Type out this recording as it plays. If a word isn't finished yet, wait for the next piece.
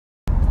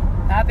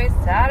Happy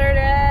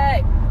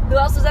Saturday! Who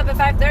else was up at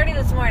 5:30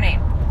 this morning?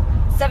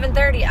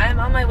 7:30, I'm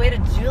on my way to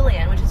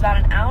Julian, which is about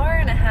an hour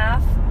and a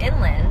half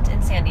inland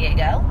in San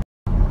Diego.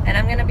 And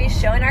I'm gonna be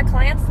showing our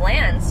clients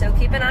land, so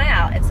keep an eye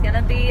out. It's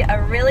gonna be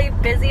a really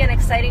busy and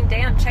exciting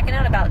day. I'm checking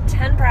out about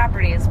 10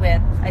 properties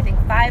with, I think,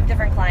 5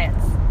 different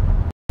clients.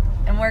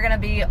 And we're gonna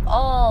be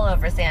all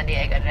over San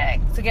Diego today,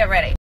 so get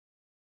ready.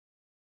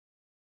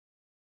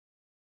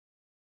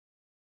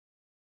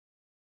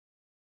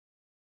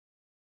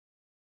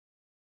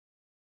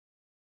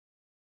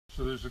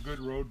 So there's a good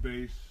road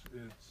base.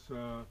 It's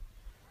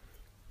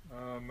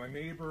my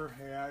neighbor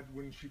had,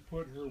 when she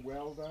put her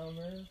well down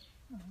there,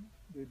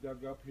 they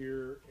dug up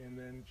here and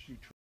then she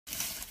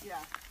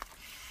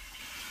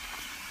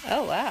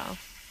Oh wow.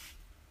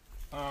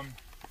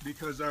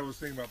 because I was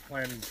thinking about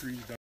planting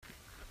trees down.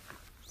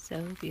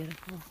 So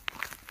beautiful.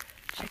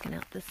 Checking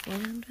out this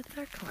land with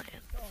our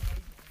client.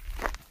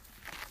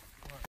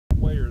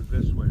 Way or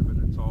this way, but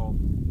it's all.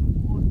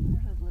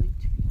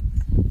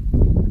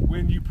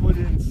 When you put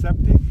in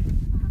septic,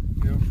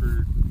 you know,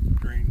 for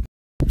drain.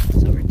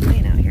 So what we're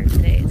doing out here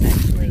today is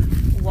actually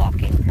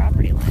walking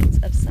property lines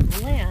of some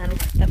land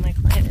that my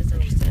client is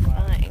interested in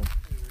buying.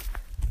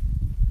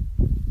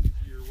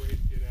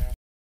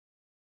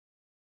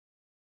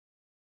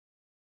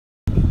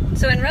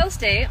 So in real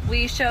estate,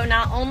 we show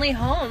not only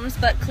homes,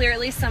 but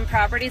clearly some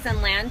properties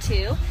and land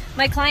too.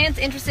 My client's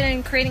interested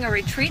in creating a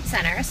retreat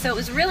center, so it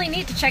was really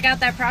neat to check out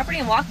that property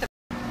and walk the.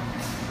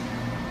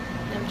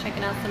 I'm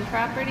checking out some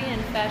property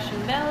in Fashion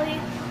Valley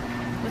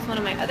with one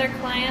of my other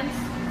clients.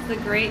 It's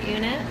a great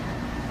unit.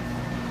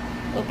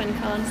 Open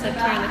concept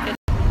here in the kitchen.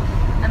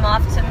 I'm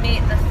off to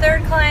meet the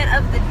third client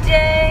of the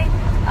day.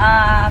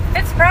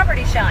 5th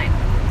property showing.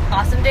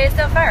 Awesome day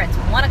so far. It's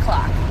 1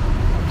 o'clock.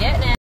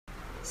 Getting in.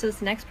 So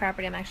this next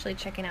property I'm actually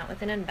checking out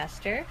with an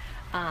investor.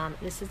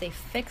 This is a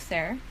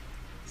fixer,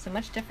 so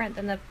much different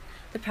than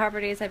the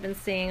properties I've been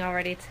seeing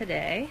already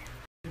today.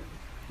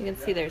 You can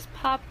see there's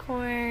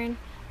popcorn,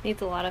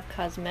 needs a lot of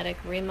cosmetic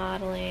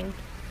remodeling.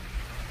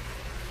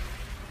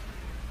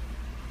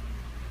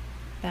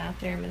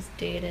 Bathroom is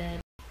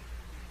dated.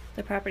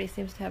 The property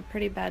seems to have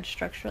pretty bad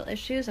structural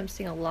issues. I'm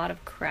seeing a lot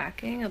of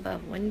cracking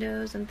above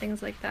windows and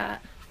things like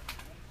that.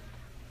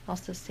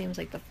 Also seems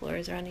like the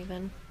floors are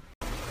uneven.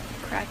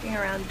 Cracking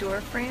around door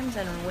frames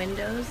and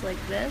windows like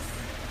this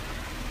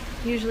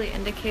usually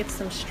indicates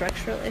some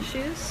structural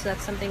issues, so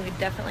that's something we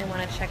definitely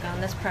want to check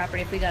on this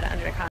property if we got it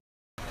under contract.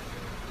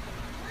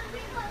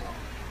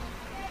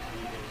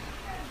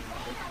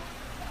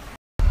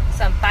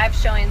 So I'm 5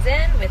 showings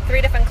in with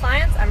 3 different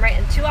clients. I'm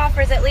writing 2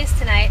 offers at least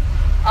tonight.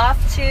 Off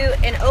to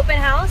an open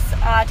house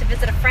to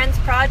visit a friend's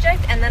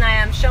project, and then I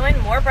am showing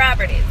more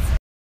properties.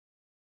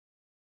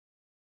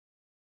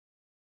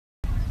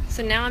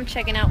 So now I'm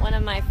checking out one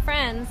of my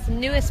friends'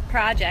 newest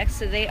projects.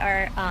 So they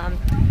are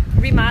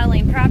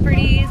remodeling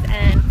properties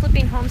and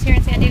flipping homes here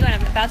in San Diego, and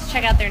I'm about to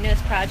check out their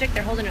newest project.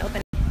 They're holding an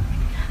open.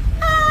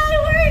 Hi,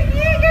 we're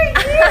here!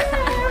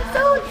 I'm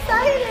so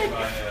excited!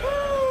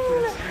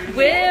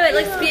 Woo, it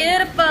looks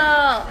beautiful!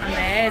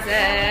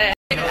 Amazing!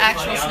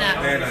 Actual snap.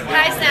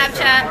 Hi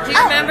Snapchat. Do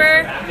you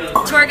remember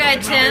Tour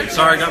Guide Tim?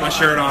 Sorry, I got my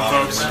shirt on,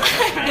 folks.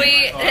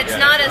 It's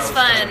not as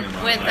fun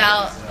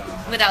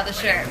without the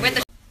shirt.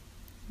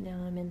 Now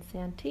I'm in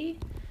Santee,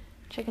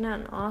 checking out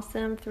an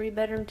awesome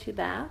 3-bedroom,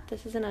 2-bath.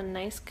 This is in a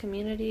nice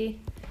community,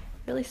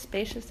 really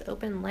spacious,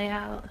 open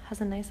layout, has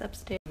a nice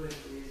upstairs. This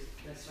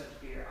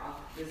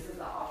is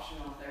the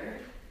optional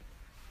third.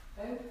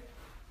 Okay.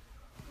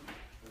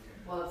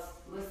 Well, it's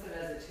listed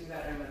as a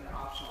 2-bedroom with an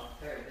optional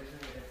third. There's no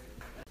difference.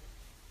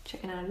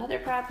 Checking out another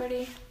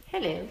property.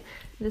 Hello.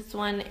 This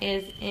one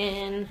is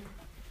in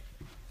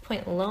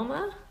Point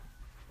Loma.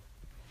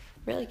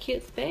 Really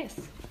cute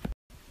space.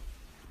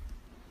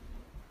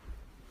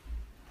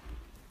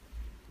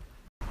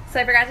 So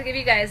I forgot to give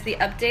you guys the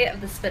update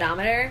of the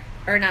speedometer,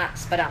 or not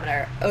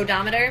speedometer,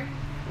 odometer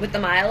with the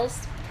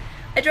miles.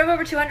 I drove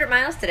over 200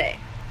 miles today.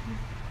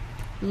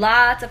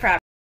 Lots of property.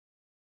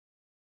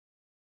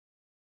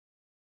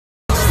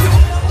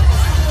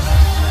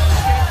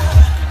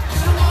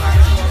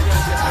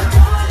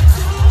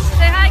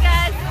 Say hi,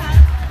 guys.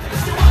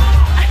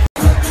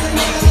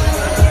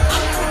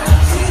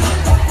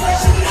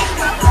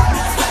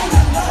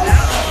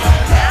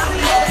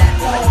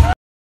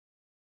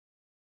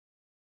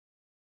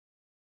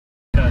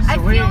 I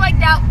feel like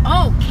that.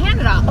 Oh,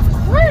 Canada, of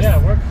course. Yeah,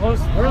 we're close.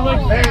 We're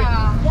like very.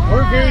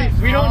 We're very.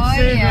 We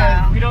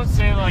don't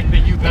say like the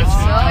U.S.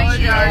 Oh,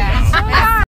 yeah.